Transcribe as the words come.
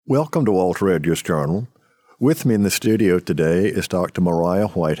Welcome to Walter Edgar's Journal. With me in the studio today is Dr. Mariah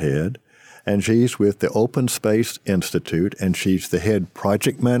Whitehead, and she's with the Open Space Institute, and she's the head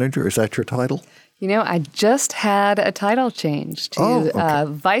project manager. Is that your title? You know, I just had a title change to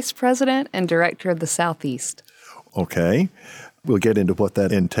Vice President and Director of the Southeast. Okay. We'll get into what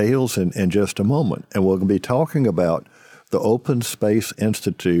that entails in just a moment. And we're going to be talking about the Open Space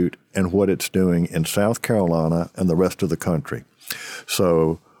Institute and what it's doing in South Carolina and the rest of the country.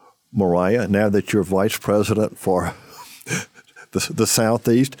 So, Mariah, now that you're Vice President for the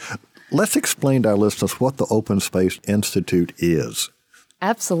Southeast, let's explain to our listeners what the Open Space Institute is.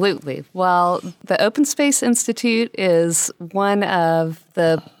 Absolutely. Well, the Open Space Institute is one of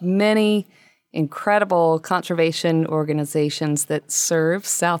the many incredible conservation organizations that serve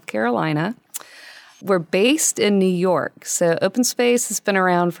South Carolina. We're based in New York, so Open Space has been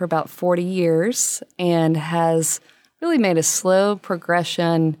around for about 40 years and has really made a slow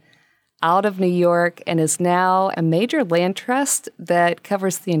progression out of New York and is now a major land trust that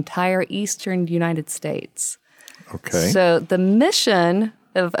covers the entire eastern United States. Okay. So the mission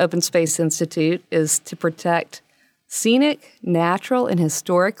of Open Space Institute is to protect scenic, natural, and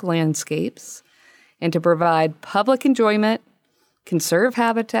historic landscapes and to provide public enjoyment, conserve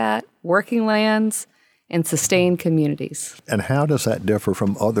habitat, working lands, and sustain communities. And how does that differ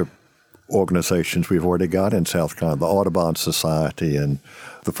from other organizations we've already got in South Carolina, the Audubon Society and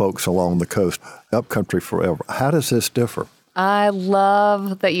the folks along the coast, Upcountry Forever? How does this differ? I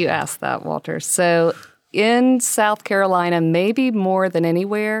love that you asked that, Walter. So in South Carolina, maybe more than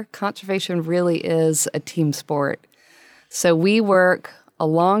anywhere, conservation really is a team sport. So we work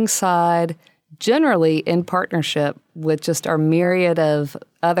alongside, generally in partnership with just our myriad of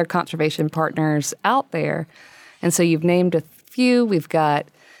other conservation partners out there. And so you've named a few. We've got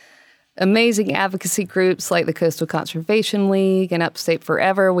amazing advocacy groups like the Coastal Conservation League and Upstate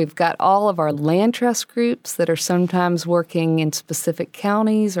Forever. We've got all of our land trust groups that are sometimes working in specific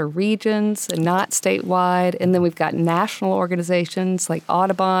counties or regions and not statewide. And then we've got national organizations like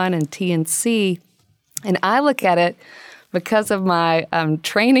Audubon and TNC. And I look at it, because of my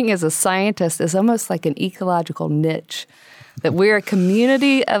training as a scientist, as almost like an ecological niche, that we're a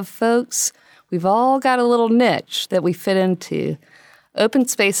community of folks. We've all got a little niche that we fit into. Open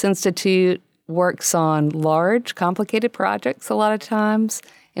Space Institute works on large, complicated projects a lot of times,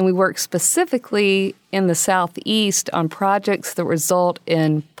 and we work specifically in the Southeast on projects that result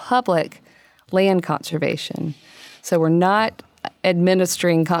in public land conservation. So we're not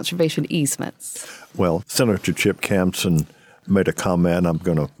administering conservation easements. Well, Senator Chip Campson made a comment. I'm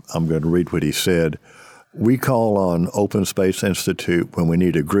going to read what he said. We call on Open Space Institute when we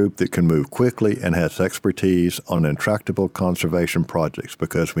need a group that can move quickly and has expertise on intractable conservation projects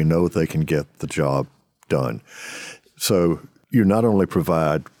because we know they can get the job done. So you not only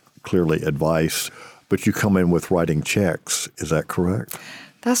provide, clearly, advice, but you come in with writing checks. Is that correct?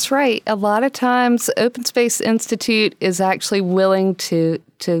 That's right. A lot of times, Open Space Institute is actually willing to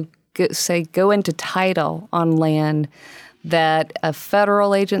go into title on land that a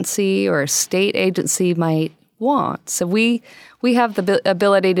federal agency or a state agency might want. So we have the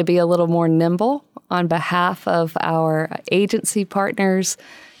ability to be a little more nimble on behalf of our agency partners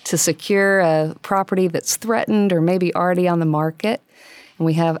to secure a property that's threatened or maybe already on the market. And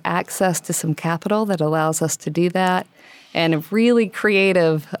we have access to some capital that allows us to do that, and really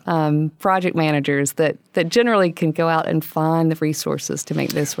creative project managers that generally can go out and find the resources to make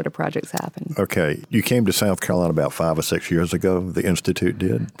those sort of projects happen. Okay. You came to South Carolina about 5 or 6 years ago, the Institute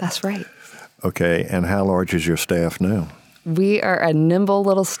did? That's right. Okay. And how large is your staff now? We are a nimble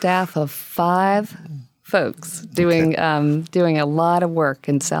little staff of 5 folks doing a lot of work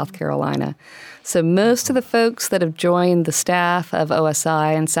in South Carolina. So most of the folks that have joined the staff of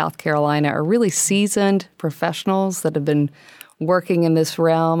OSI in South Carolina are really seasoned professionals that have been working in this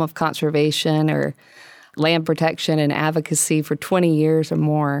realm of conservation or land protection and advocacy for 20 years or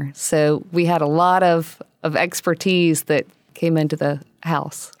more. So we had a lot of expertise that came into the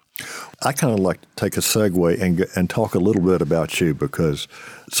house. I kind of like to take a segue and talk a little bit about you because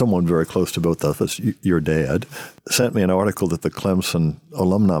someone very close to both of us, your dad, sent me an article that the Clemson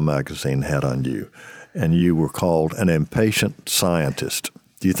Alumni Magazine had on you, and you were called an impatient scientist.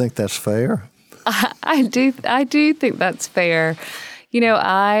 Do you think that's fair? I do think that's fair. You know,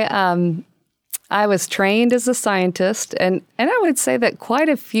 I was trained as a scientist, and I would say that quite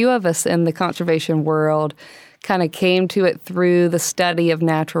a few of us in the conservation world kind of came to it through the study of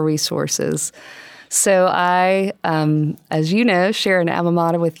natural resources. So I, as you know, share an alma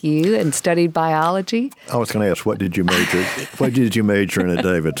mater with you and studied biology. I was going to ask, what did you major in at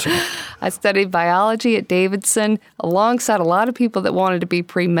Davidson? I studied biology at Davidson alongside a lot of people that wanted to be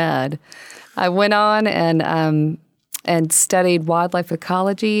pre-med. I went on and studied wildlife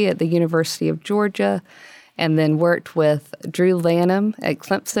ecology at the University of Georgia, and then worked with Drew Lanham at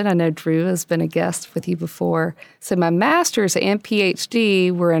Clemson. I know Drew has been a guest with you before. So my master's and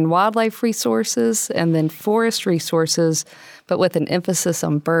PhD were in wildlife resources and then forest resources, but with an emphasis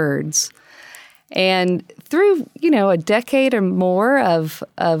on birds. And through, a decade or more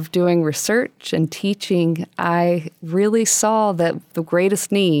of doing research and teaching, I really saw that the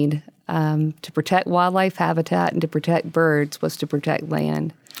greatest need to protect wildlife habitat and to protect birds was to protect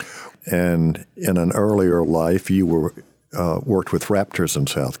land. And in an earlier life, you were worked with raptors in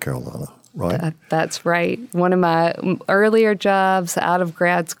South Carolina, right? That's right. One of my earlier jobs out of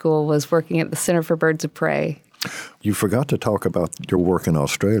grad school was working at the Center for Birds of Prey. You forgot to talk about your work in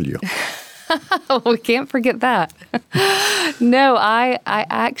Australia. We can't forget that. No, I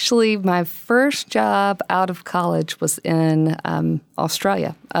actually, my first job out of college was in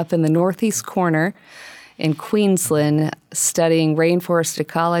Australia, up in the northeast corner in Queensland, studying rainforest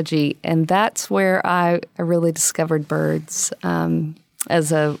ecology. And that's where I really discovered birds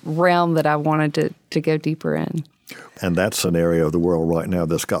as a realm that I wanted to go deeper in. And that's an area of the world right now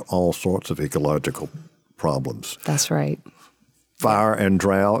that's got all sorts of ecological problems. That's right. Fire and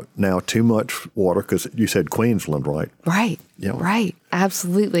drought, now too much water, because you said Queensland, right? Right, Yeah. right,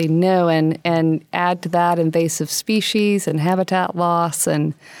 absolutely. No, and add to that invasive species and habitat loss,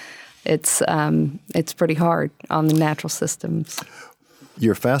 and it's pretty hard on the natural systems.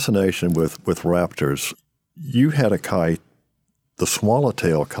 Your fascination with raptors, you had a kite, the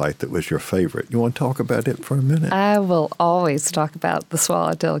swallowtail kite, that was your favorite. You want to talk about it for a minute? I will always talk about the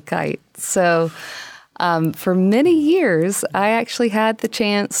swallowtail kite. So for many years, I actually had the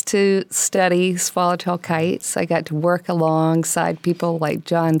chance to study swallowtail kites. I got to work alongside people like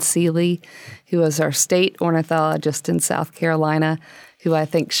John Seeley, who was our state ornithologist in South Carolina, who I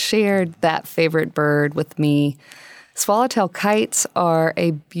think shared that favorite bird with me. Swallowtail kites are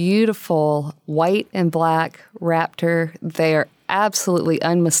a beautiful white and black raptor. They are absolutely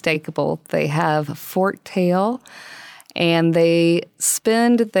unmistakable. They have a forked tail, and they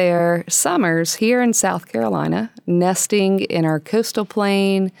spend their summers here in South Carolina, nesting in our coastal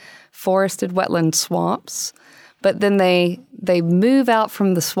plain, forested wetland swamps. But then they move out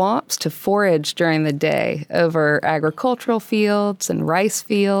from the swamps to forage during the day over agricultural fields and rice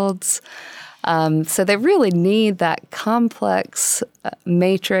fields. So they really need that complex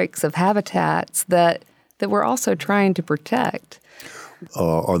matrix of habitats that we're also trying to protect.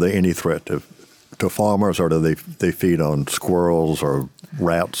 Are they any threat to farmers, or do they feed on squirrels or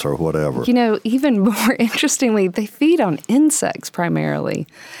rats or whatever? Even more interestingly, they feed on insects primarily.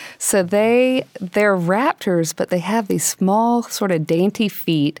 So they're raptors, but they have these small, sort of dainty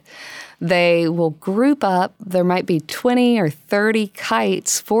feet. They will group up. There might be 20 or 30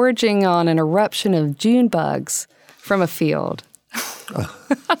 kites foraging on an eruption of June bugs from a field.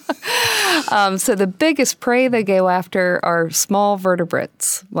 So the biggest prey they go after are small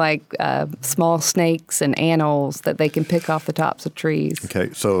vertebrates, like small snakes and animals that they can pick off the tops of trees.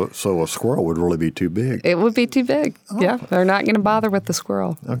 Okay, so a squirrel would really be too big. It would be too big. Oh. Yeah, they're not going to bother with the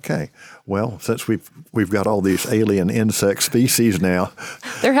squirrel. Okay, well, since we've got all these alien insect species now,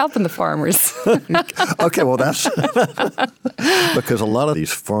 they're helping the farmers. Okay, well that's because a lot of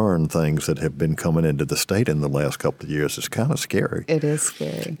these fern things that have been coming into the state in the last couple of years is kind of scary. It is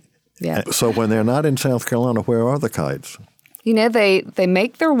scary. Yeah. So when they're not in South Carolina, where are the kites? They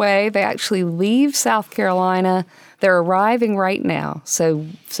make their way. They actually leave South Carolina. They're arriving right now. So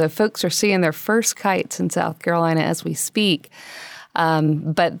folks are seeing their first kites in South Carolina as we speak.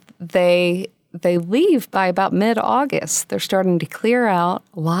 But they leave by about mid-August. They're starting to clear out.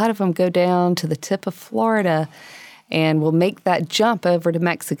 A lot of them go down to the tip of Florida and will make that jump over to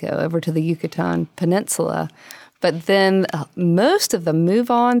Mexico, over to the Yucatan Peninsula. But then most of them move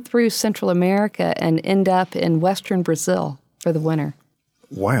on through Central America and end up in western Brazil for the winter.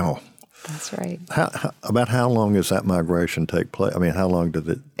 Wow. That's right. About how long does that migration take place? I mean, how long did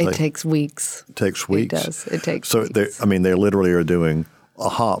it take? It takes weeks. It takes weeks? It does. It takes weeks. So, they literally are doing a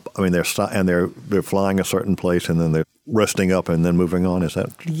hop. I mean, they're flying a certain place and then they're resting up and then moving on. Is that?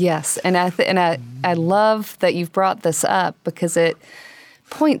 Yes. And I love that you've brought this up because it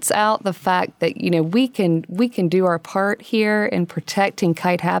points out the fact that we can do our part here in protecting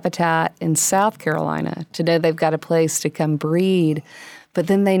kite habitat in South Carolina to know they've got a place to come breed, but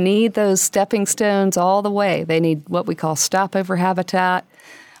then they need those stepping stones all the way. They need what we call stopover habitat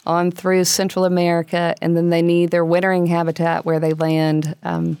on through Central America, and then they need their wintering habitat where they land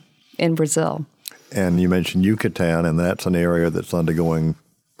in Brazil. And you mentioned Yucatan, and that's an area that's undergoing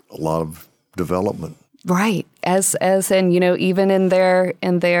a lot of development. Right. As in, even in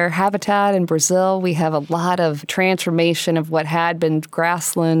their habitat in Brazil, we have a lot of transformation of what had been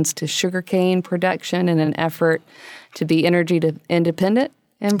grasslands to sugarcane production in an effort to be energy independent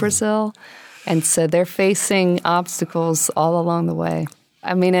in Brazil. And so they're facing obstacles all along the way.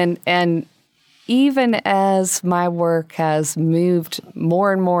 I mean, and even as my work has moved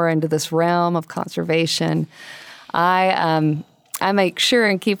more and more into this realm of conservation, I make sure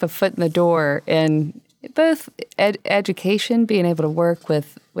and keep a foot in the door in both education, being able to work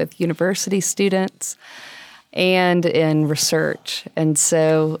with university students, and in research. And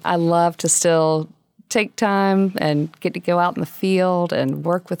so I love to still take time and get to go out in the field and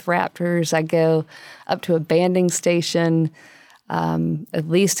work with raptors. I go up to a banding station at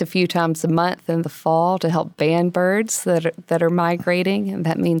least a few times a month in the fall to help band birds that are migrating, and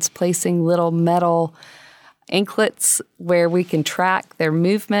that means placing little metal anklets where we can track their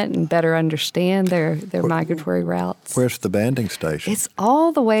movement and better understand their migratory routes. Where's the banding station? It's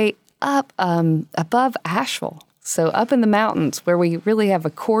all the way up above Asheville, so up in the mountains where we really have a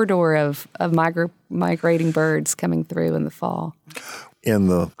corridor of migrating birds coming through in the fall. In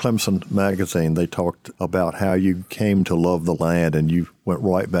the Clemson magazine, they talked about how you came to love the land and you went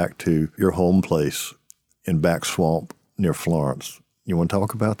right back to your home place in Back Swamp near Florence. You want to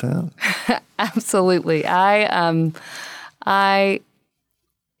talk about that? Absolutely. I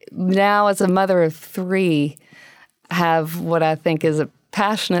now, as a mother of three, have what I think is a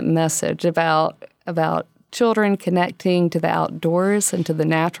passionate message about children connecting to the outdoors and to the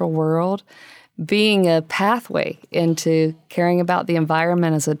natural world, being a pathway into caring about the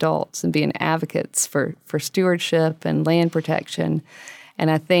environment as adults and being advocates for stewardship and land protection. And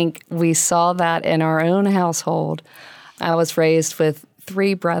I think we saw that in our own household. I was raised with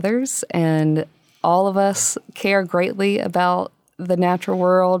three brothers, and all of us care greatly about the natural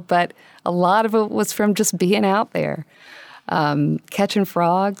world, but a lot of it was from just being out there, catching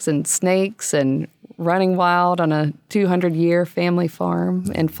frogs and snakes and running wild on a 200-year family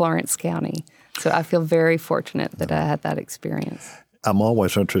farm in Florence County. So I feel very fortunate that I had that experience. I'm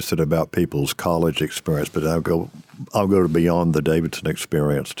always interested about people's college experience, but I'll go to beyond the Davidson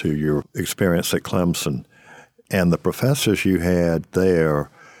experience to your experience at Clemson. And the professors you had there,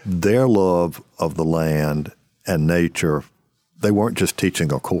 their love of the land and nature, they weren't just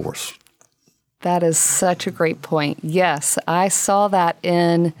teaching a course. That is such a great point. Yes, I saw that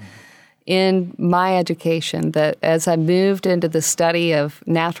in my education, that as I moved into the study of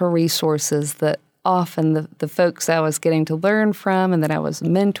natural resources, that often the folks I was getting to learn from and that I was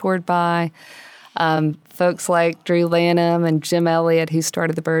mentored by, folks like Drew Lanham and Jim Elliott, who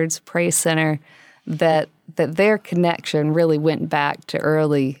started the Birds of Prey Center, that their connection really went back to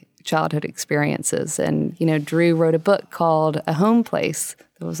early childhood experiences. And, Drew wrote a book called A Home Place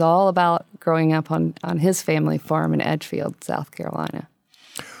that was all about growing up on his family farm in Edgefield, South Carolina.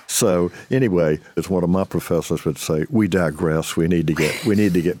 So anyway, as one of my professors would say, we digress. We need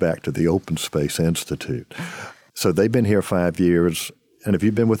to get back to the Open Space Institute. So they've been here 5 years. And have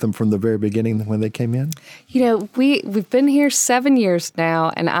you been with them from the very beginning when they came in? We've been here 7 years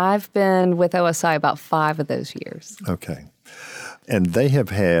now, and I've been with OSI about 5 of those years. Okay. And they have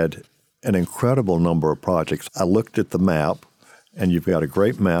had an incredible number of projects. I looked at the map, and you've got a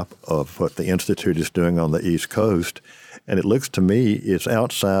great map of what the Institute is doing on the East Coast. And it looks to me it's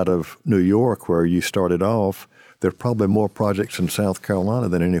outside of New York where you started off. There are probably more projects in South Carolina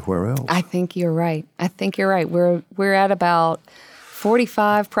than anywhere else. I think you're right. We're at about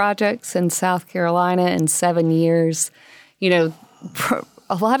 45 projects in South Carolina in 7 years. A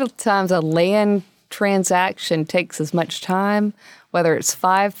lot of times a land transaction takes as much time, whether it's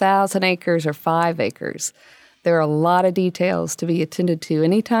 5,000 acres or 5 acres. There are a lot of details to be attended to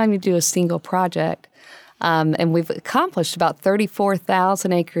anytime you do a single project. And we've accomplished about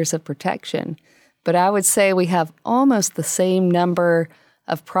 34,000 acres of protection. But I would say we have almost the same number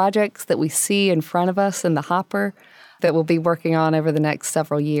of projects that we see in front of us in the hopper that we'll be working on over the next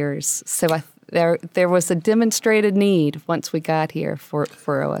several years. So there was a demonstrated need once we got here for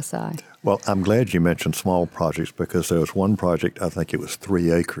OSI. Well, I'm glad you mentioned small projects because there was one project, I think it was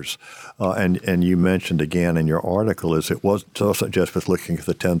 3 acres. And you mentioned again in your article it wasn't just with looking at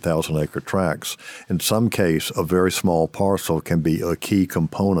the 10,000-acre tracts. In some case, a very small parcel can be a key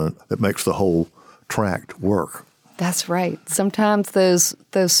component that makes the whole tract work. That's right. Sometimes those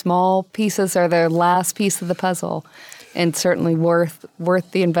small pieces are the last piece of the puzzle, and certainly worth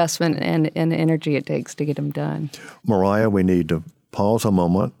the investment and energy it takes to get them done. Mariah, we need to pause a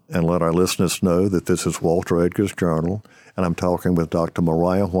moment and let our listeners know that this is Walter Edgar's Journal, and I'm talking with Dr.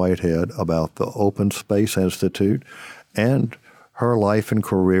 Mariah Whitehead about the Open Space Institute and her life and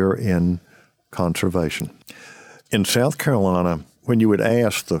career in conservation. In South Carolina, when you would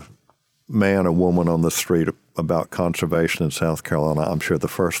ask the man or woman on the street about conservation in South Carolina, I'm sure the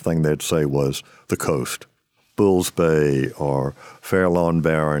first thing they'd say was the coast, Bulls Bay or Fair Lawn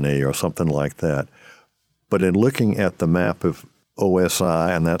Barony or something like that. But in looking at the map of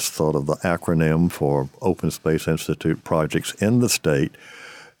OSI, and that's sort of the acronym for Open Space Institute projects in the state,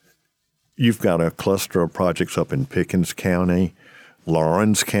 you've got a cluster of projects up in Pickens County,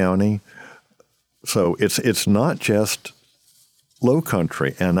 Lawrence County. So it's not just low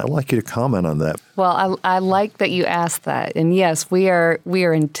country, and I'd like you to comment on that. Well, I like that you asked that. And yes, we are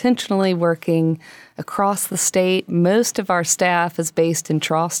intentionally working across the state. Most of our staff is based in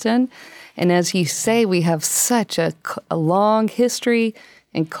Charleston. And as you say, we have such a long history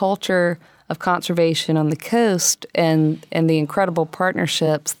and culture of conservation on the coast and the incredible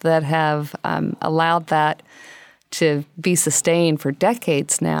partnerships that have allowed that to be sustained for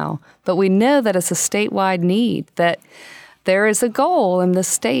decades now. But we know that it's a statewide need, that there is a goal in the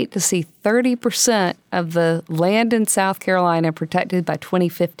state to see 30% of the land in South Carolina protected by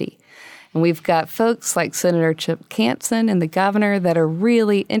 2050. And we've got folks like Senator Chip Campson and the governor that are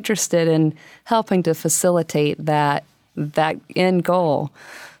really interested in helping to facilitate that end goal.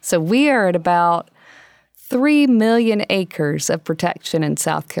 So we are at about 3 million acres of protection in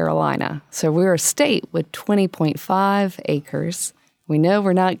South Carolina. So we're a state with 20.5 acres. We know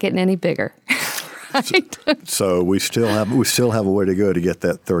we're not getting any bigger. Right? So we still have a way to go to get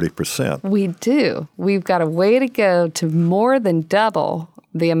that 30%. We do. We've got a way to go to more than double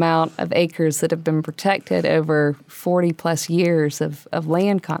the amount of acres that have been protected over 40 plus years of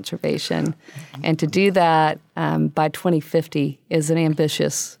land conservation. And to do that by 2050 is an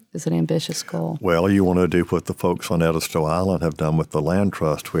ambitious goal. Well, you want to do what the folks on Edisto Island have done with the Land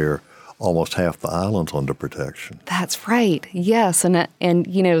Trust, where almost half the island's under protection. That's right. Yes, and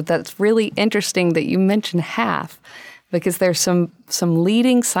you know, that's really interesting that you mentioned half, because there's some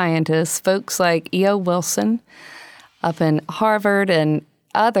leading scientists, folks like E.O. Wilson up in Harvard and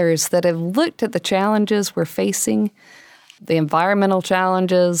others that have looked at the challenges we're facing, the environmental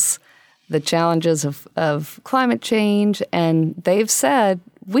challenges, the challenges of climate change, and they've said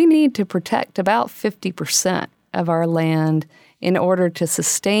we need to protect about 50% of our land in order to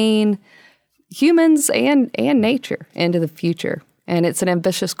sustain humans and nature into the future. And it's an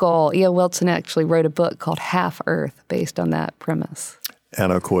ambitious goal. E.O. Wilson actually wrote a book called Half Earth based on that premise.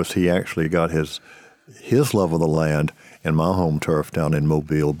 And, of course, he actually got his love of the land in my home turf down in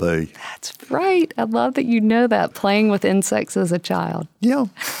Mobile Bay. That's right. I love that you know that, playing with insects as a child. Yeah.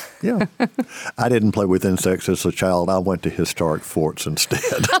 I didn't play with insects as a child. I went to historic forts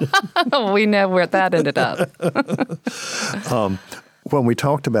instead. We know where that ended up. When we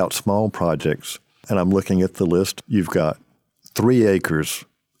talked about small projects, and I'm looking at the list, you've got 3 acres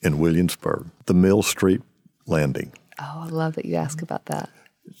in Williamsburg, the Mill Street Landing. Oh, I love that you ask about that.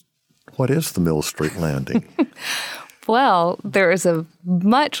 What is the Mill Street Landing? Well, there is a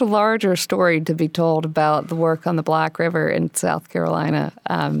much larger story to be told about the work on the Black River in South Carolina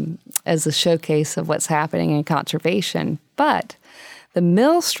as a showcase of what's happening in conservation. But the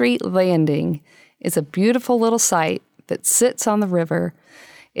Mill Street Landing is a beautiful little site that sits on the river.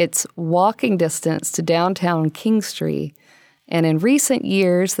 It's walking distance to downtown Kingstree. And in recent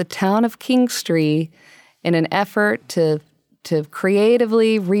years, the town of Kingstree, in an effort to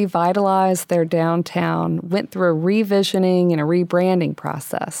creatively revitalize their downtown, went through a revisioning and a rebranding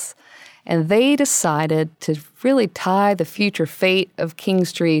process. And they decided to really tie the future fate of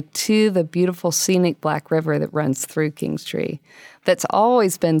Kingstree to the beautiful scenic Black River that runs through Kingstree. That's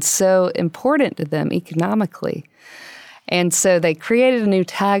always been so important to them economically. And so they created a new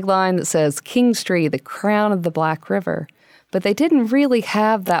tagline that says, Kingstree, the crown of the Black River. But they didn't really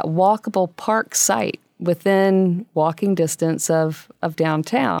have that walkable park site within walking distance of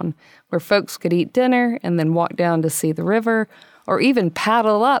downtown, where folks could eat dinner and then walk down to see the river, or even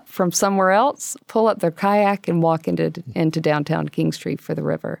paddle up from somewhere else, pull up their kayak and walk into downtown Kingstree for the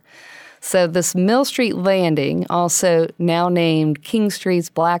river. So this Mill Street Landing, also now named Kingstree's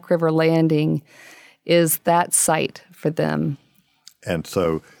Black River Landing, is that site for them. And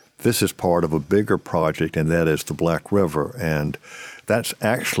so this is part of a bigger project, and that is the Black River. And that's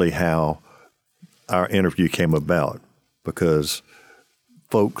actually how our interview came about, because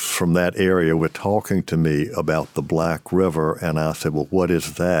folks from that area were talking to me about the Black River, and I said, well, what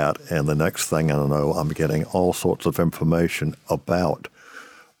is that? And the next thing I know, I'm getting all sorts of information about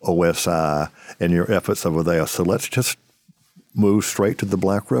OSI and your efforts over there. So let's just move straight to the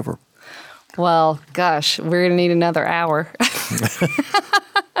Black River. Well, gosh, we're going to need another hour.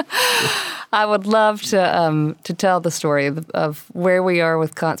 I would love to tell the story of where we are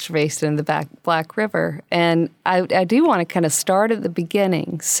with conservation in the Black River. And I do want to kind of start at the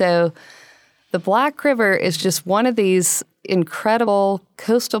beginning. So the Black River is just one of these incredible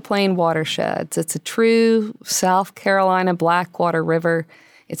coastal plain watersheds. It's a true South Carolina Blackwater River.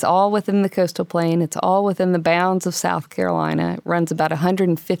 It's all within the coastal plain. It's all within the bounds of South Carolina. It runs about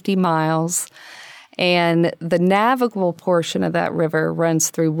 150 miles. And the navigable portion of that river runs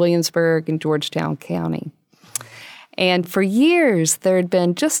through Williamsburg and Georgetown County. And for years, there had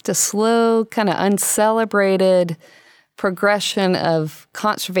been just a slow, kind of uncelebrated progression of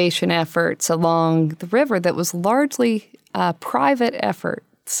conservation efforts along the river that was largely a private effort.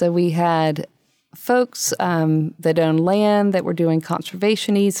 So we had folks that owned land that were doing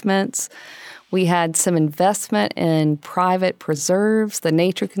conservation easements. We had some investment in private preserves. The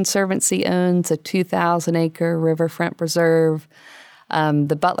Nature Conservancy owns a 2,000-acre riverfront preserve.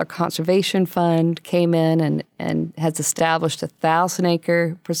 The Butler Conservation Fund came in and has established a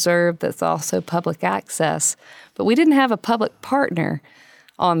 1,000-acre preserve that's also public access. But we didn't have a public partner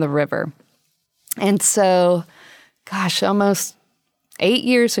on the river. And so, gosh, almost 8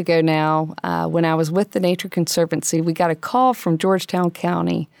 years ago now, when I was with the Nature Conservancy, we got a call from Georgetown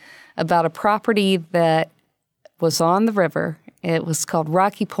County about a property that was on the river. It was called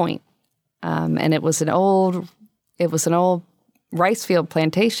Rocky Point, and it was an old rice field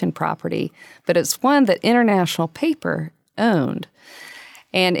plantation property, but it's one that International Paper owned.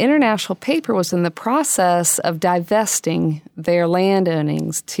 And International Paper was in the process of divesting their land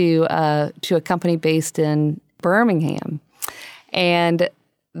ownings to a company based in Birmingham. And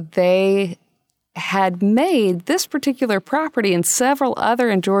they had made this particular property and several other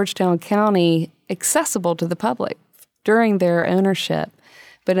in Georgetown County accessible to the public during their ownership.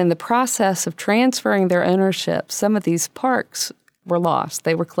 But in the process of transferring their ownership, some of these parks were lost.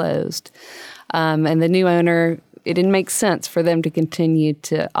 They were closed. And the new owner, it didn't make sense for them to continue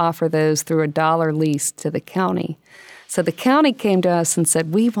to offer those through a dollar lease to the county. So the county came to us and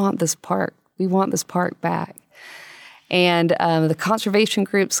said, we want this park. We want this park back. And the conservation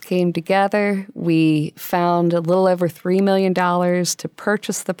groups came together. We found a little over $3 million to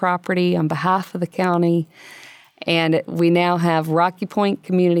purchase the property on behalf of the county. And we now have Rocky Point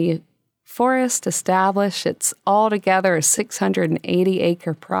Community Forest established. It's altogether a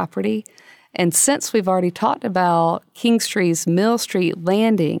 680-acre property. And since we've already talked about Kingstree Mill Street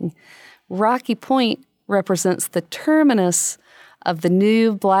Landing, Rocky Point represents the terminus of the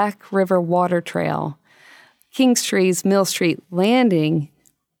new Black River Water Trail. Kingstree Mill Street Landing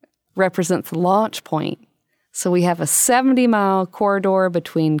represents the launch point. So we have a 70-mile corridor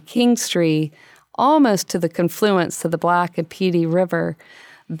between Kingstree, almost to the confluence of the Black and Petey River,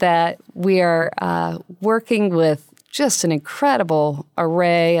 that we are working with just an incredible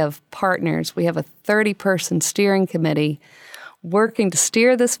array of partners. We have a 30-person steering committee working to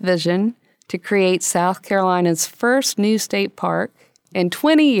steer this vision to create South Carolina's first new state park in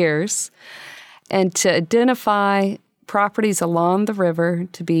 20 years, and to identify properties along the river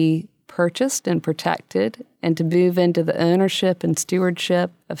to be purchased and protected, and to move into the ownership and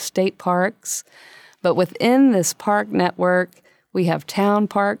stewardship of state parks. But within this park network, we have town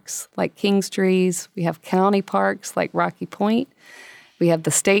parks like Kingstree's, we have county parks like Rocky Point, we have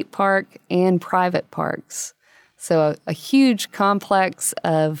the state park and private parks. So a huge complex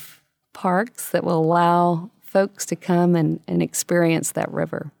of parks that will allow folks to come and experience that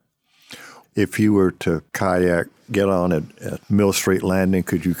river. If you were to kayak, get on at Mill Street Landing,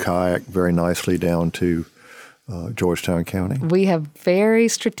 could you kayak very nicely down to Georgetown County? We have very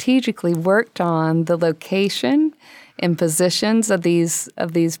strategically worked on the location and positions of these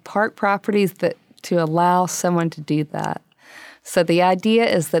park properties that to allow someone to do that. So the idea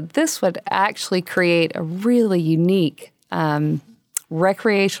is that this would actually create a really unique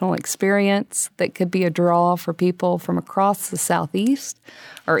recreational experience that could be a draw for people from across the Southeast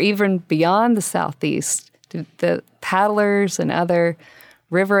or even beyond the Southeast, the paddlers and other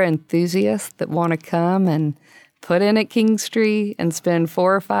river enthusiasts that want to come and put in at Kingstree and spend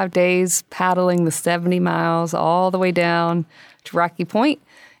 4 or 5 days paddling the 70 miles all the way down to Rocky Point.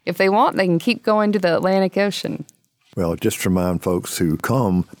 If they want, they can keep going to the Atlantic Ocean. Well, just remind folks who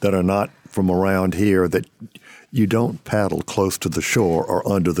come that are not from around here that you don't paddle close to the shore or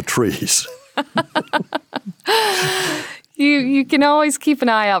under the trees. You can always keep an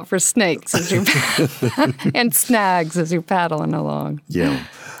eye out for snakes as you're and snags as you're paddling along. Yeah.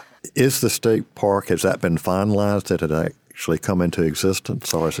 Is the state park, has that been finalized? That it actually come into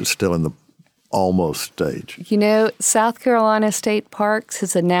existence, or is it still in the almost stage? You know, South Carolina State Parks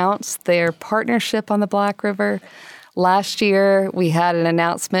has announced their partnership on the Black River. Last year, we had an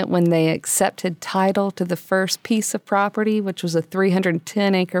announcement when they accepted title to the first piece of property, which was a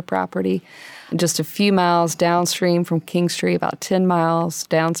 310-acre property just a few miles downstream from Kingstree, about 10 miles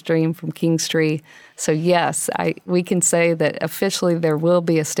downstream from Kingstree. So yes, we can say that officially there will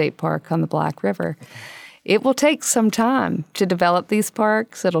be a state park on the Black River. It will take some time to develop these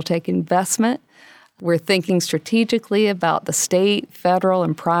parks. It'll take investment. We're thinking strategically about the state, federal,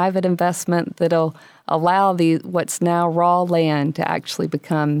 and private investment that'll allow what's now raw land to actually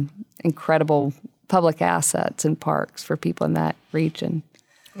become incredible public assets and parks for people in that region.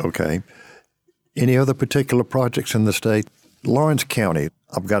 Okay. Any other particular projects in the state? Lawrence County,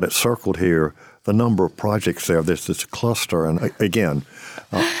 I've got it circled here, the number of projects there. There's this cluster. And again,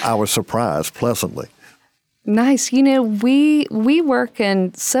 I was surprised pleasantly. Nice. You know, we work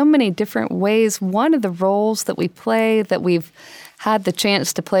in so many different ways. One of the roles that we play, that we've had the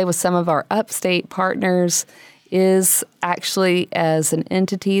chance to play with some of our upstate partners, is actually as an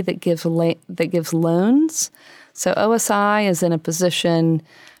entity that gives loans. So OSI is in a position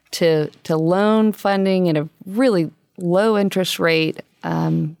to loan funding at a really low interest rate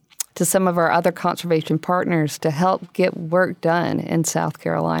to some of our other conservation partners to help get work done in South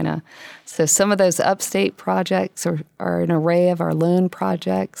Carolina. So some of those upstate projects are an array of our loan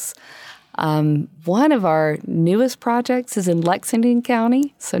projects. One of our newest projects is in Lexington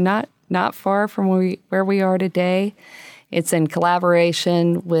County, so not far from where we are today. It's in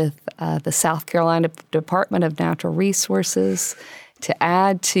collaboration with the South Carolina Department of Natural Resources to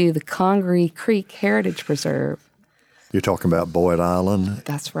add to the Congaree Creek Heritage Preserve. You're talking about Boyd Island?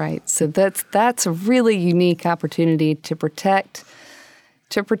 That's right. So that's a really unique opportunity to protect,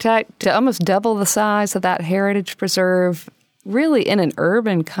 to almost double the size of that heritage preserve, really in an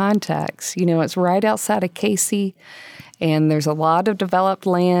urban context. You know, it's right outside of Casey, and there's a lot of developed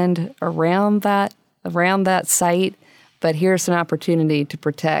land around that site. But here's an opportunity to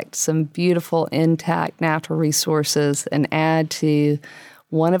protect some beautiful, intact natural resources and add to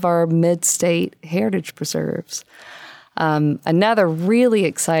one of our mid-state heritage preserves. Another really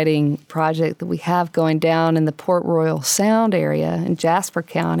exciting project that we have going down in the Port Royal Sound area in Jasper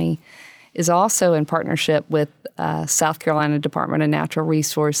County is also in partnership with South Carolina Department of Natural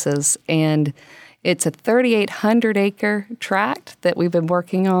Resources. And it's a 3,800-acre tract that we've been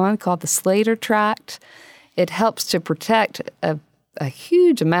working on called the Slater Tract. It helps to protect a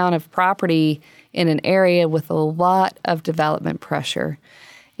huge amount of property in an area with a lot of development pressure.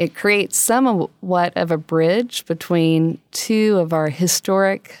 It creates somewhat of a bridge between two of our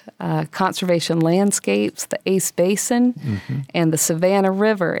historic conservation landscapes, the Ace Basin and the Savannah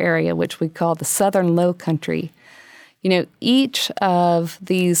River area, which we call the Southern Low Country. You know, each of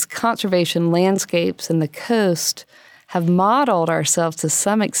these conservation landscapes in the coast have modeled ourselves to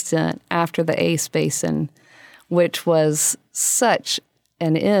some extent after the Ace Basin, which was such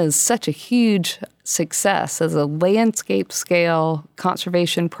and is such a huge success as a landscape scale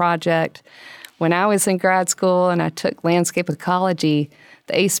conservation project. When I was in grad school and I took landscape ecology,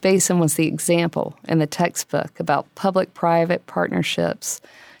 the Ace Basin was the example in the textbook about public-private partnerships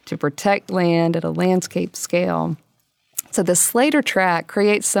to protect land at a landscape scale. So the Slater Tract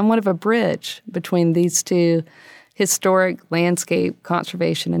creates somewhat of a bridge between these two historic landscape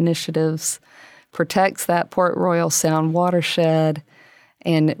conservation initiatives, protects that Port Royal Sound watershed,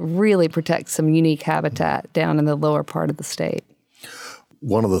 and really protects some unique habitat down in the lower part of the state.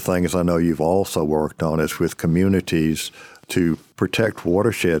 One of the things I know you've also worked on is with communities to protect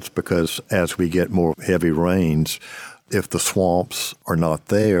watersheds, because as we get more heavy rains, if the swamps are not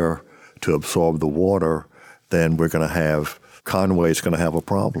there to absorb the water, then Conway's going to have a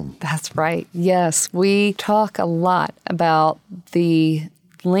problem. That's right. Yes, we talk a lot about the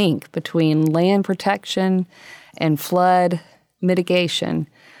link between land protection and flood mitigation.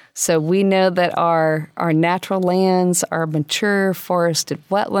 So we know that our natural lands, our mature forested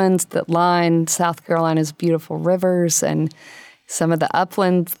wetlands that line South Carolina's beautiful rivers and some of the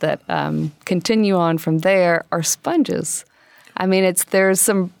uplands that continue on from there are sponges. I mean, there's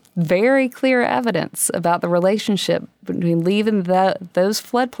some very clear evidence about the relationship between leaving those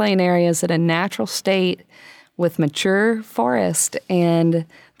floodplain areas in a natural state with mature forest and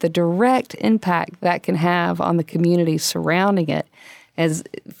the direct impact that can have on the communities surrounding it as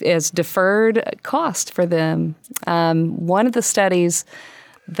deferred cost for them. One of the studies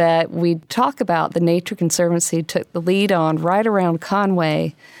that we talk about, the Nature Conservancy took the lead on right around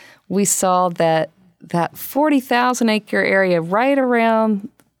Conway, we saw that 40,000-acre area right around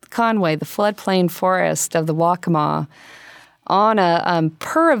Conway, the floodplain forest of the Waccamaw, on a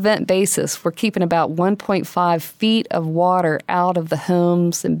per event basis, we're keeping about 1.5 feet of water out of the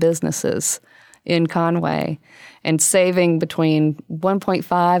homes and businesses in Conway and saving between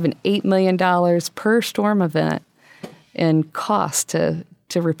 $1.5 and $8 million per storm event in cost to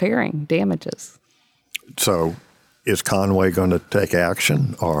repairing damages. So is Conway going to take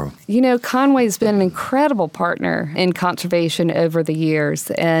action? Or Conway's been an incredible partner in conservation over the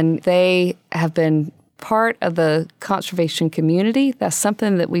years, and they have been part of the conservation community. That's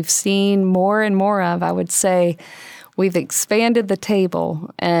something that we've seen more and more of. I would say we've expanded the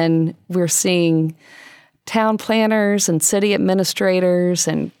table, and we're seeing town planners and city administrators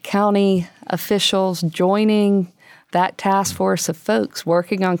and county officials joining that task force of folks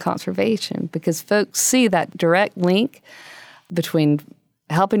working on conservation, because folks see that direct link between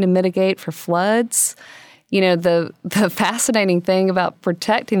helping to mitigate for floods. The fascinating thing about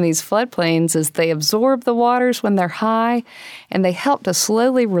protecting these floodplains is they absorb the waters when they're high, and they help to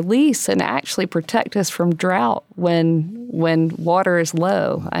slowly release and actually protect us from drought when water is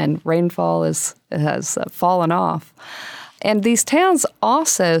low and rainfall has fallen off. And these towns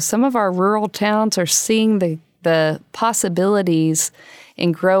also, some of our rural towns are seeing the possibilities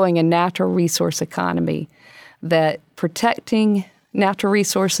in growing a natural resource economy, that protecting natural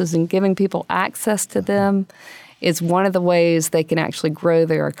resources and giving people access to them is one of the ways they can actually grow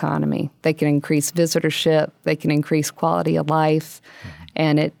their economy. They can increase visitorship, they can increase quality of life,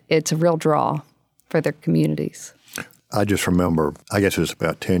 and it's a real draw for their communities. I just remember, I guess it was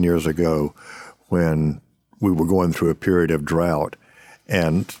about 10 years ago, when we were going through a period of drought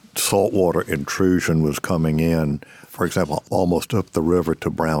and saltwater intrusion was coming in, for example, almost up the river to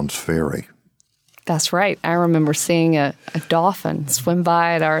Brown's Ferry. That's right. I remember seeing a dolphin swim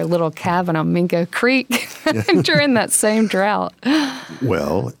by at our little cabin on Mingo Creek during that same drought.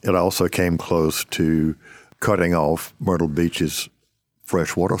 Well, it also came close to cutting off Myrtle Beach's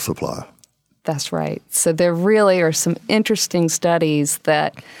fresh water supply. That's right. So there really are some interesting studies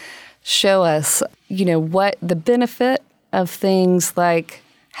that show us, what the benefit of things like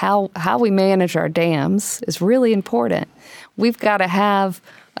how we manage our dams is really important. We've got to have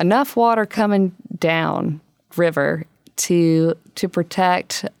enough water coming down river to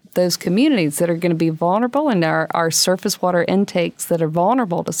protect those communities that are going to be vulnerable, and our surface water intakes that are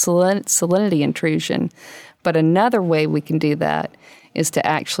vulnerable to salinity intrusion. But another way we can do that is to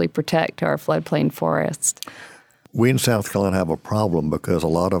actually protect our floodplain forest. We in South Carolina have a problem because a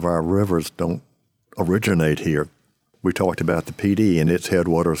lot of our rivers don't originate here. We talked about the PD, and its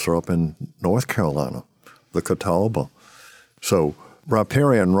headwaters are up in North Carolina, the Catawba. So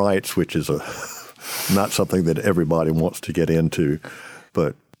riparian rights, which is not something that everybody wants to get into,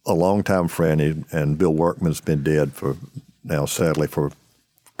 but a longtime friend, and Bill Workman's been dead for now, sadly, for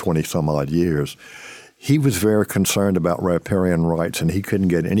 20-some-odd years. He was very concerned about riparian rights, and he couldn't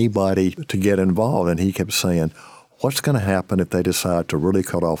get anybody to get involved. And he kept saying, what's going to happen if they decide to really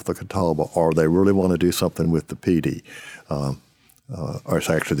cut off the Catawba, or they really want to do something with the PD? Or it's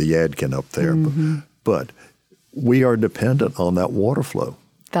actually the Yadkin up there. Mm-hmm. But we are dependent on that water flow.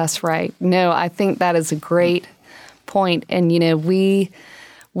 That's right. No, I think that is a great point. And,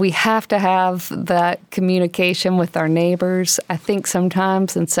 we have to have that communication with our neighbors. I think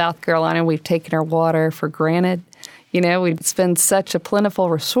sometimes in South Carolina we've taken our water for granted. It's been such a plentiful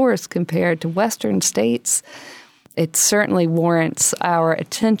resource compared to Western states. It certainly warrants our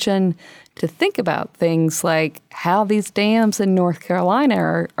attention to think about things like how these dams in North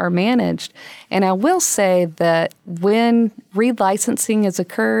Carolina are managed. And I will say that when relicensing has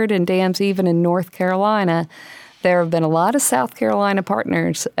occurred in dams even in North Carolina, there have been a lot of South Carolina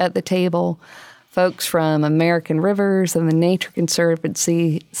partners at the table. Folks from American Rivers and the Nature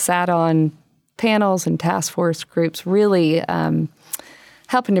Conservancy sat on panels and task force groups really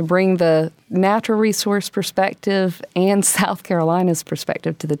helping to bring the natural resource perspective and South Carolina's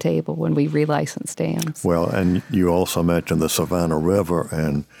perspective to the table when we relicense dams. Well, and you also mentioned the Savannah River,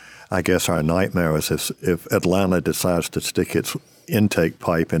 and I guess our nightmare is if Atlanta decides to stick its intake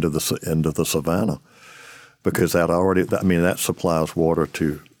pipe into the Savannah, because that supplies water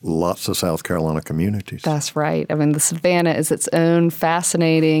to lots of South Carolina communities. That's right. The Savannah is its own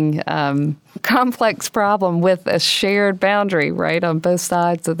fascinating, complex problem with a shared boundary, right, on both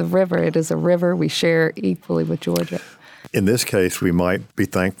sides of the river. It is a river we share equally with Georgia. In this case, we might be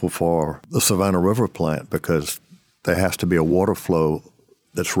thankful for the Savannah River plant because there has to be a water flow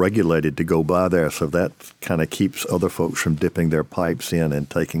that's regulated to go by there, so that kind of keeps other folks from dipping their pipes in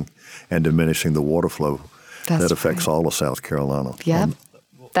and diminishing the water flow. That affects all of South Carolina. Yeah.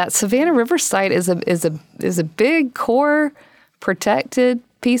 That Savannah River site is a big core protected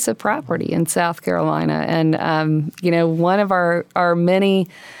piece of property in South Carolina. And, one of our many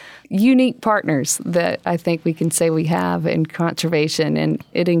unique partners that I think we can say we have in conservation, and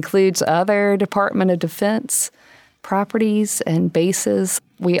it includes other Department of Defense properties and bases.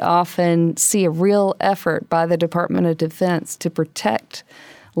 We often see a real effort by the Department of Defense to protect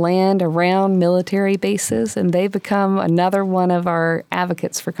land around military bases, and they become another one of our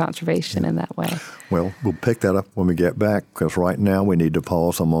advocates for conservation in that way. Well, we'll pick that up when we get back, because right now we need to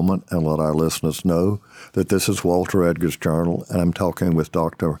pause a moment and let our listeners know that this is Walter Edgar's Journal, and I'm talking with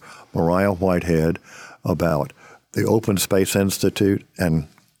Dr. Mariah Whitehead about the Open Space Institute and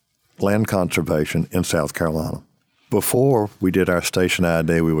land conservation in South Carolina. Before we did our station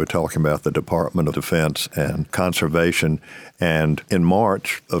ID, we were talking about the Department of Defense and conservation. And in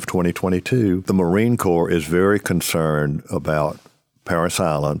March of 2022, the Marine Corps is very concerned about Parris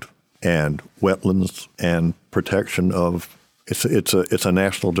Island and wetlands and protection of it's a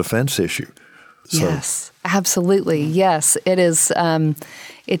national defense issue. So, yes, absolutely. Yes, it is.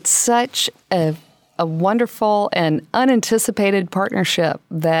 It's such a wonderful and unanticipated partnership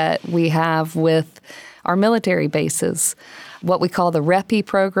that we have with our military bases. What we call the REPI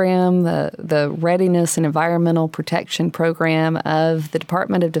program, the Readiness and Environmental Protection Program of the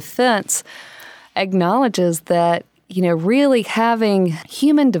Department of Defense, acknowledges that, really having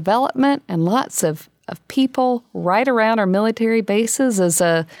human development and lots of people right around our military bases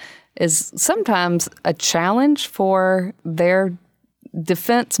is sometimes a challenge for their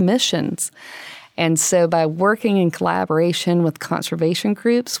defense missions. And so by working in collaboration with conservation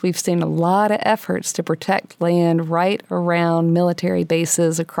groups, we've seen a lot of efforts to protect land right around military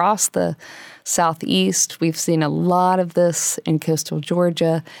bases across the Southeast. We've seen a lot of this in coastal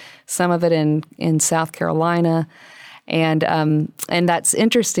Georgia, some of it in South Carolina. And that's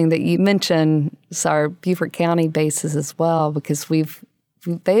interesting that you mentioned our Beaufort County bases as well, because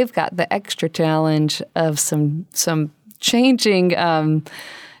they've got the extra challenge of some changing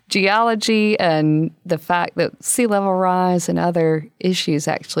geology and the fact that sea level rise and other issues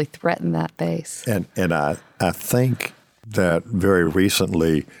actually threaten that base. And I think that very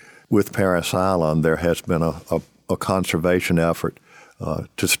recently with Parris Island, there has been a conservation effort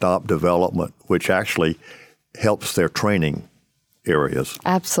to stop development, which actually helps their training areas.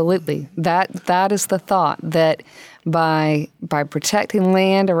 Absolutely. That is the thought, that by protecting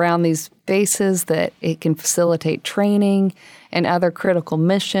land around these bases, that it can facilitate training and other critical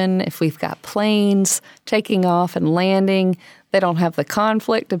mission. If we've got planes taking off and landing, they don't have the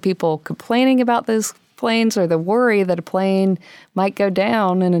conflict of people complaining about those planes or the worry that a plane might go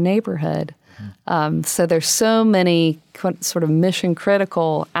down in a neighborhood. So there's so many sort of mission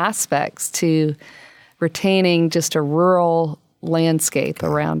critical aspects to retaining just a rural landscape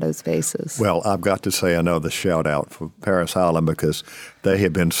around those bases. Well, I've got to say another shout out for Parris Island, because they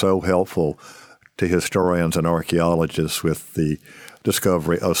have been so helpful to historians and archaeologists with the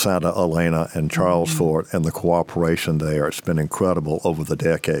discovery of Santa Elena and Charles Fort and the cooperation there. It's been incredible over the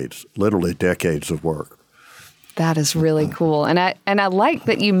decades, literally decades of work. That is really cool. And I like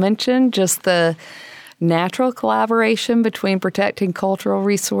that you mentioned just the natural collaboration between protecting cultural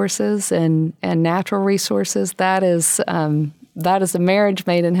resources and natural resources. That is a marriage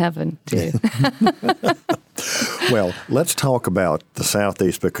made in heaven, too. Well, let's talk about the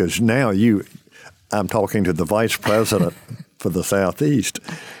Southeast, because now I'm talking to the vice president for the Southeast.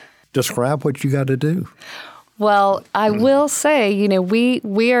 Describe what you got to do. Well, I will say,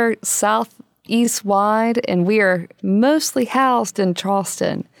 we are Southeast wide, and we are mostly housed in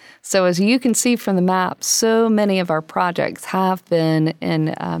Charleston. So as you can see from the map, so many of our projects have been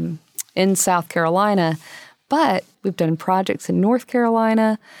in South Carolina, but we've done projects in North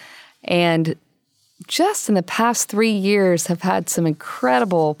Carolina, and just in the past 3 years have had some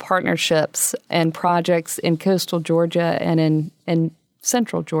incredible partnerships and projects in coastal Georgia and in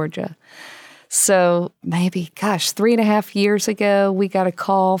central Georgia. So maybe, 3.5 years ago, we got a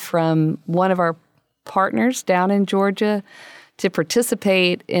call from one of our partners down in Georgia to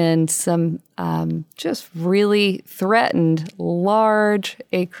participate in some just really threatened large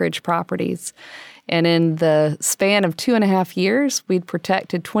acreage properties. And in the span of 2.5 years, we'd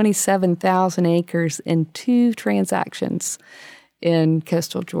protected 27,000 acres in 2 transactions in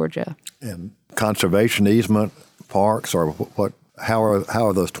coastal Georgia. And conservation easement, parks, or what? How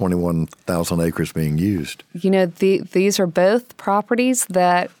are those 21,000 acres being used? These are both properties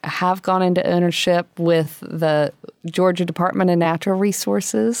that have gone into ownership with the Georgia Department of Natural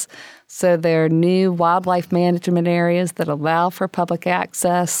Resources. So they're new wildlife management areas that allow for public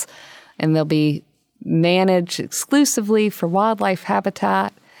access, and they'll be managed exclusively for wildlife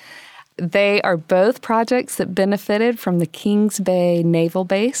habitat. They are both projects that benefited from the Kings Bay Naval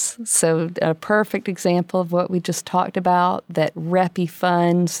Base. So a perfect example of what we just talked about, that REPI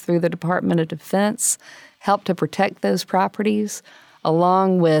funds through the Department of Defense help to protect those properties,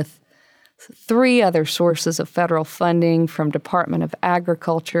 along with 3 other sources of federal funding from Department of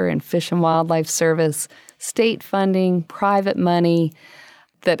Agriculture and Fish and Wildlife Service, state funding, private money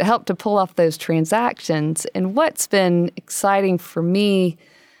that help to pull off those transactions. And what's been exciting for me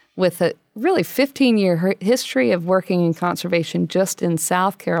with a really 15-year history of working in conservation just in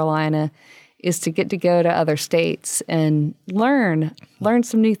South Carolina is to get to go to other states and learn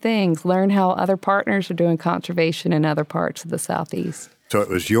some new things, learn how other partners are doing conservation in other parts of the Southeast. So it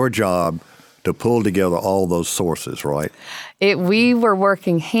was your job to pull together all those sources, right? We were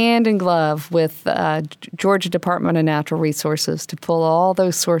working hand in glove with Georgia Department of Natural Resources to pull all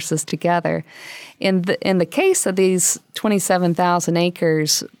those sources together. In the case of these 27,000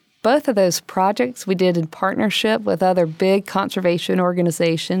 acres, both of those projects we did in partnership with other big conservation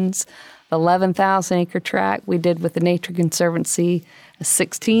organizations. The 11,000-acre tract we did with the Nature Conservancy, a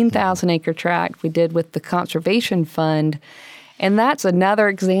 16,000-acre tract we did with the Conservation Fund. And that's another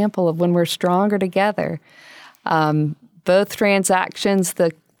example of when we're stronger together. Both transactions,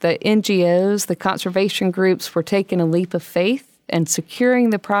 the NGOs, the conservation groups were taking a leap of faith and securing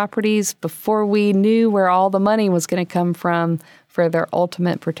the properties before we knew where all the money was going to come from for their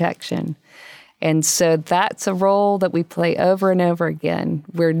ultimate protection. And so that's a role that we play over and over again.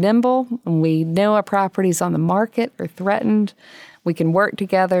 We're nimble, and we know a property's on the market or threatened. We can work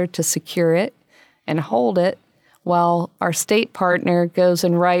together to secure it and hold it, while our state partner goes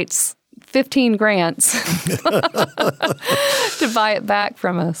and writes 15 grants to buy it back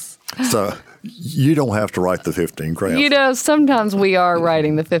from us. So you don't have to write the 15 grants. Sometimes we are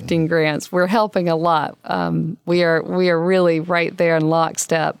writing the 15 grants. We're helping a lot. We are really right there in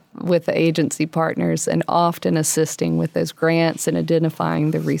lockstep with the agency partners and often assisting with those grants and identifying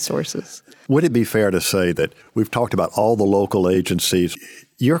the resources. Would it be fair to say that we've talked about all the local agencies?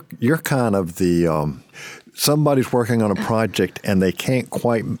 You're kind of the somebody's working on a project and they can't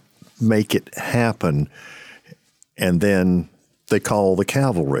quite make it happen, and then they call the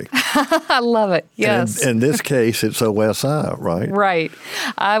cavalry. I love it. Yes. And in this case, it's OSI, right? Right.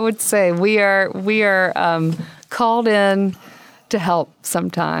 I would say we are called in to help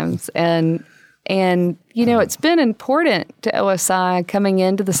sometimes, and it's been important to OSI coming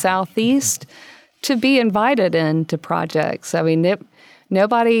into the Southeast to be invited into projects. I mean,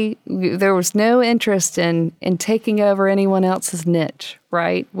 there was no interest in taking over anyone else's niche,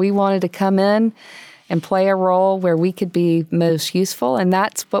 right? We wanted to come in and play a role where we could be most useful, and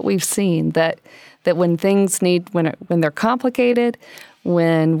that's what we've seen, that when things when they're complicated,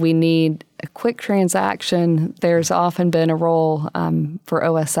 when we need a quick transaction, there's often been a role for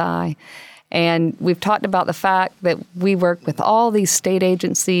OSI. And we've talked about the fact that we work with all these state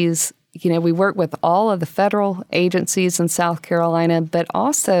agencies. We work with all of the federal agencies in South Carolina, but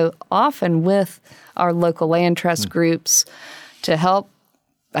also often with our local land trust groups to help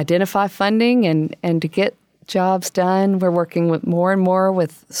identify funding and to get jobs done. We're working with more and more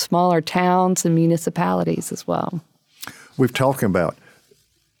with smaller towns and municipalities as well. We've talked about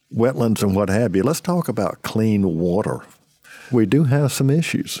wetlands and what have you. Let's talk about clean water. We do have some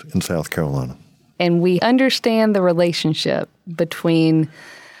issues in South Carolina. And we understand the relationship between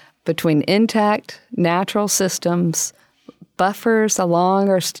intact natural systems, buffers along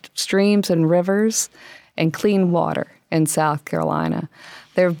our streams and rivers, and clean water in South Carolina.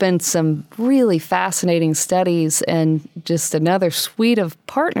 There have been some really fascinating studies and just another suite of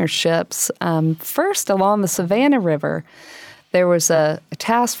partnerships. First, along the Savannah River, there was a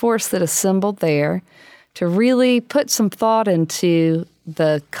task force that assembled there to really put some thought into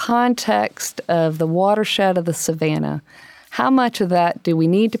the context of the watershed of the Savannah. How much of that do we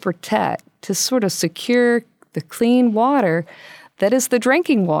need to protect to sort of secure the clean water that is the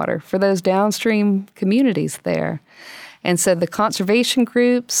drinking water for those downstream communities there? And so the conservation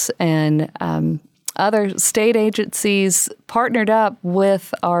groups and other state agencies partnered up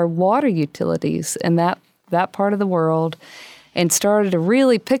with our water utilities in that part of the world and started to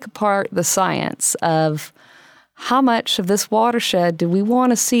really pick apart the science of how much of this watershed do we want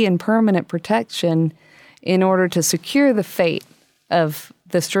to see in permanent protection in order to secure the fate of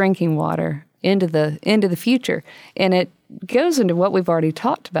this drinking water into the future. And it goes into what we've already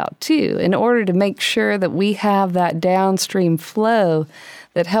talked about, too, in order to make sure that we have that downstream flow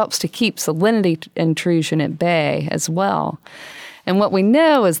that helps to keep salinity intrusion at bay as well. And what we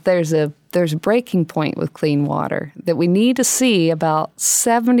know is there's a breaking point with clean water, that we need to see about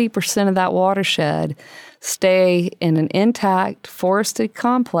 70% of that watershed stay in an intact forested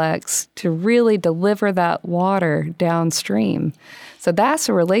complex to really deliver that water downstream. So that's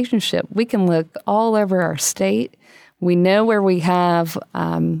a relationship. We can look all over our state. We know where we have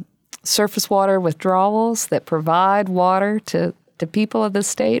surface water withdrawals that provide water to people of the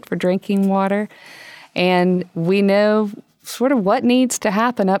state for drinking water. And we know sort of what needs to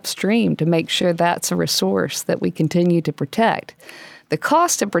happen upstream to make sure that's a resource that we continue to protect. The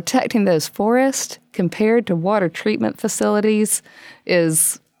cost of protecting those forests compared to water treatment facilities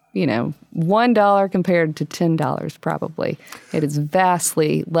is, $1 compared to $10 probably. It is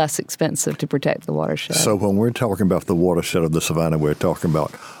vastly less expensive to protect the watershed. So when we're talking about the watershed of the Savannah, we're talking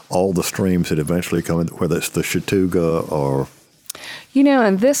about all the streams that eventually come in, whether it's the Chattooga or...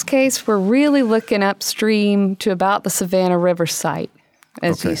 In this case, we're really looking upstream to about the Savannah River site,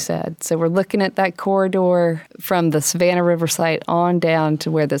 as you said. So we're looking at that corridor from the Savannah River site on down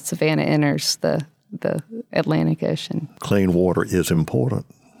to where the Savannah enters the Atlantic Ocean. Clean water is important.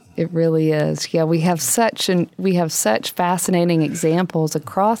 It really is. Yeah, we have such fascinating examples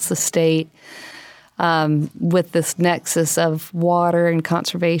across the state with this nexus of water and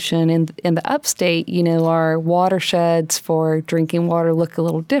conservation. In the upstate, our watersheds for drinking water look a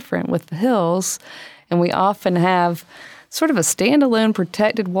little different with the hills, and we often have sort of a standalone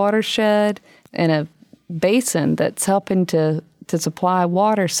protected watershed and a basin that's helping to supply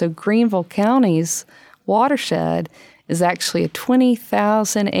water. So Greenville County's watershed is actually a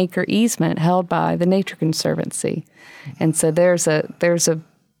 20,000-acre easement held by the Nature Conservancy. And so there's a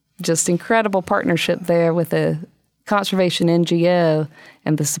just incredible partnership there with a conservation NGO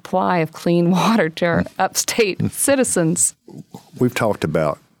and the supply of clean water to our upstate citizens. We've talked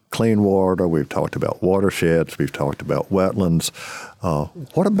about clean water, we've talked about watersheds, we've talked about wetlands.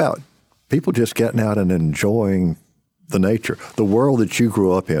 What about people just getting out and enjoying the nature, the world that you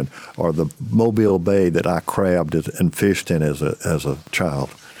grew up in, or the Mobile Bay that I crabbed and fished in as a child?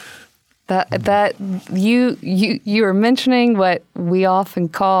 That you were mentioning what we often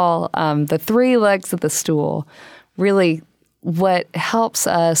call the three legs of the stool. Really, what helps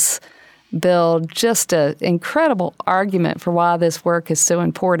us build just an incredible argument for why this work is so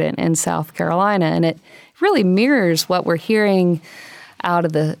important in South Carolina, and it really mirrors what we're hearing out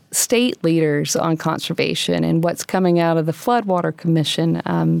of the state leaders on conservation and what's coming out of the Floodwater Commission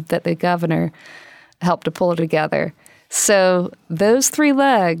that the governor helped to pull together. So those three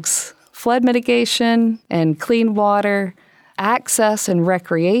legs, flood mitigation and clean water, access and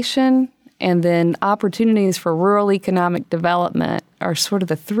recreation, and then opportunities for rural economic development are sort of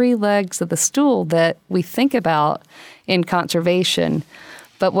the three legs of the stool that we think about in conservation.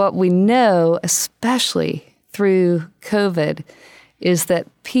 But what we know, especially through COVID, is that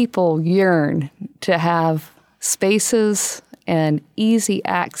people yearn to have spaces and easy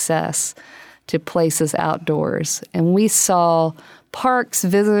access to places outdoors. And we saw parks,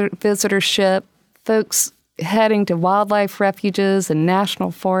 visitorship, folks heading to wildlife refuges and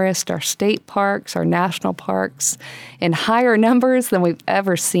national forests, our state parks, our national parks, in higher numbers than we've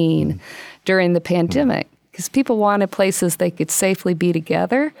ever seen during the pandemic, because people wanted places they could safely be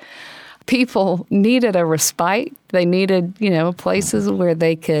together. People needed a respite. They needed, places where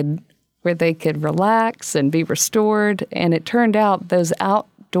they could relax and be restored. And it turned out those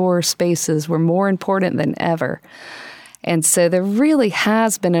outdoor spaces were more important than ever. And so there really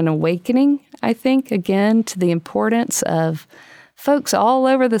has been an awakening, I think, again, to the importance of folks all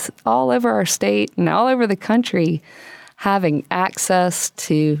over our state and all over the country having access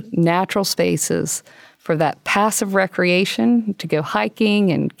to natural spaces for that passive recreation, to go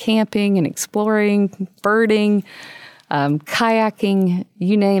hiking and camping and exploring, birding, kayaking,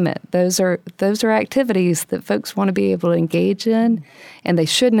 you name it. Those are activities that folks want to be able to engage in, and they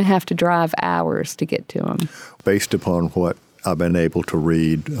shouldn't have to drive hours to get to them. Based upon what I've been able to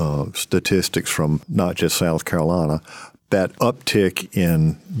read, statistics from not just South Carolina, that uptick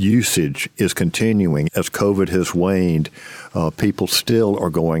in usage is continuing. As COVID has waned, people still are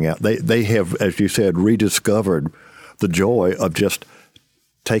going out. They have, as you said, rediscovered the joy of just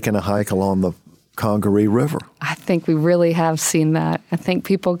taking a hike along the Congaree River. I think we really have seen that. I think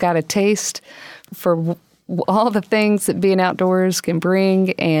people got a taste for all the things that being outdoors can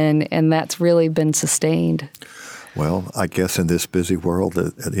bring, and that's really been sustained. Well, I guess in this busy world,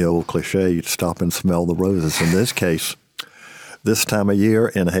 the old cliche, you'd stop and smell the roses. In this case, this time of year,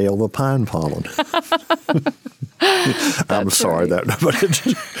 inhale the pine pollen. I'm sorry right.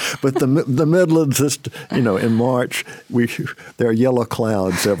 but the Midlands, just, in March, there are yellow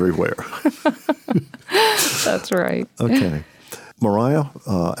clouds everywhere. That's right. Okay. Mariah,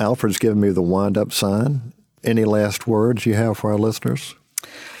 Alfred's given me the wind-up sign. Any last words you have for our listeners?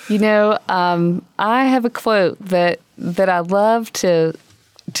 I have a quote that I love to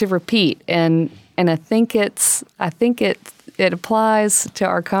repeat, and I think it applies to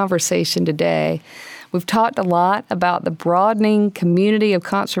our conversation today. We've talked a lot about the broadening community of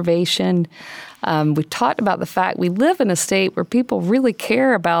conservation. We've talked about the fact we live in a state where people really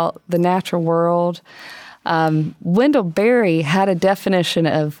care about the natural world. Wendell Berry had a definition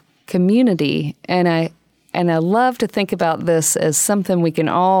of community, and I love to think about this as something we can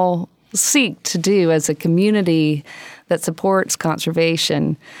all seek to do as a community that supports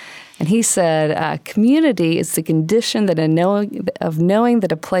conservation. And he said, community is the condition of knowing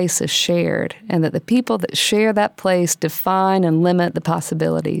that a place is shared and that the people that share that place define and limit the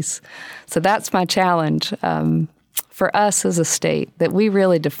possibilities. So that's my challenge for us as a state, that we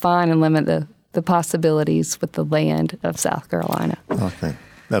really define and limit the possibilities with the land of South Carolina. Okay,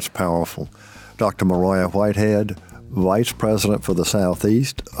 that's powerful. Dr. Mariah Whitehead, Vice President for the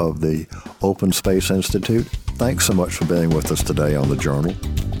Southeast of the Open Space Institute, thanks so much for being with us today on The Journal.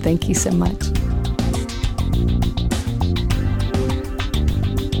 Thank you so much.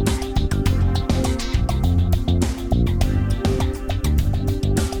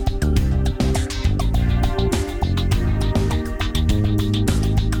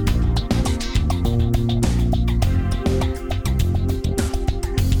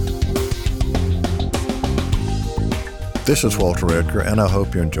 This is Walter Edgar, and I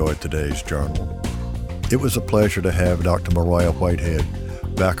hope you enjoyed today's Journal. It was a pleasure to have Dr. Mariah Whitehead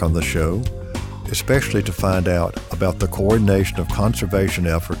back on the show, especially to find out about the coordination of conservation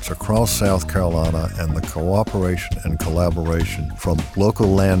efforts across South Carolina and the cooperation and collaboration from local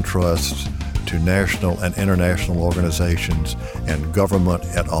land trusts to national and international organizations and government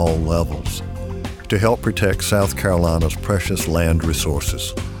at all levels to help protect South Carolina's precious land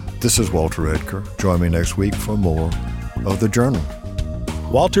resources. This is Walter Edgar. Join me next week for more of The Journal.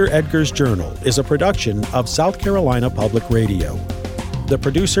 Walter Edgar's Journal is a production of South Carolina Public Radio. The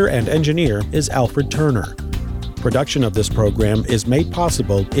producer and engineer is Alfred Turner. Production of this program is made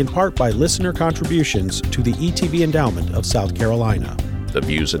possible in part by listener contributions to the ETB Endowment of South Carolina. The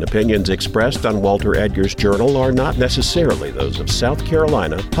views and opinions expressed on Walter Edgar's Journal are not necessarily those of South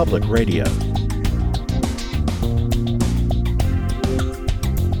Carolina Public Radio.